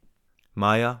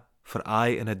Maya, for I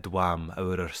in a dwam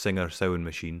ower her singer sound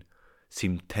machine,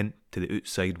 seemed tint to the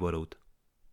outside world.